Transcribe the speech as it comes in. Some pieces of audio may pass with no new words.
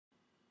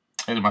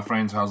Hey there, my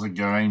friends, how's it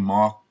going?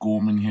 Mark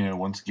Gorman here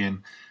once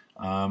again.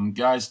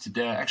 Guys,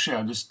 today, actually,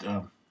 I just,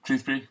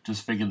 truthfully,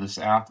 just figured this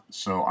out.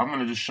 So I'm going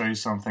to just show you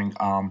something.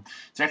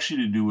 It's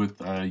actually to do with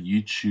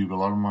YouTube. A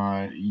lot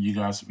of you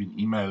guys have been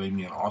emailing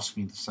me and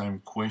asking me the same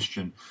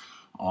question.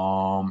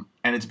 And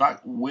it's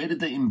about where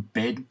did the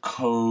embed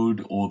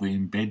code or the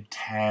embed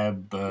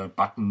tab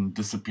button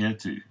disappear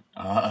to?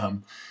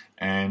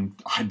 And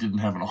I didn't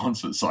have an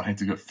answer, so I had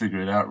to go figure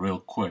it out real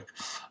quick.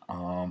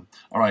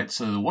 Alright,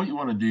 so what you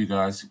want to do,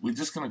 guys, we're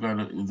just going to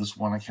go to this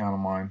one account of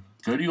mine.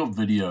 Go to your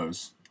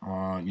videos,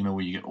 where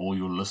you get all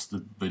your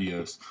listed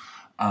videos.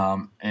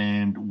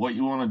 And what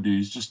you want to do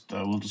is just,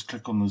 we'll just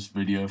click on this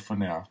video for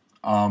now.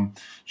 Let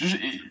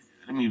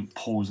me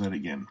pause that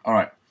again.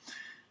 Alright.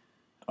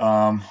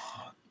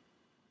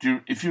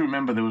 If you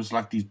remember, there was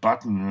like these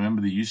buttons.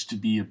 Remember, there used to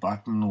be a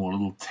button or a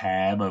little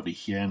tab over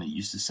here, and it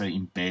used to say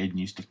embed, and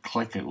you used to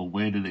click it. Well,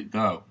 where did it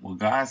go? Well,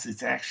 guys,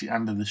 it's actually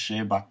under the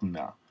share button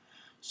now.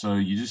 So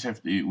you just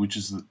have to,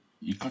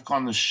 you click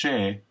on the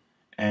share,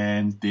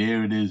 and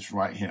there it is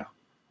right here.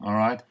 All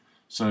right.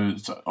 So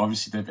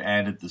obviously they've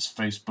added this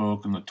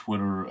Facebook and the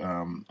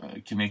Twitter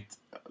Connect.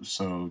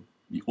 So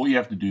all you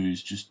have to do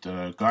is just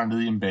go under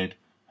the embed,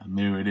 and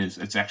there it is.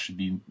 It's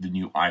actually the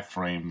new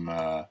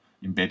iframe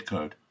embed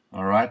code.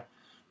 All right,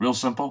 real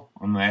simple,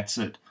 and that's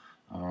it.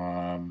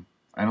 And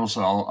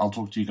also, I'll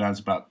talk to you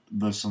guys about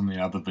this on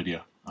the other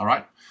video. All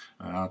right,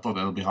 I thought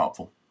that'll be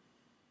helpful.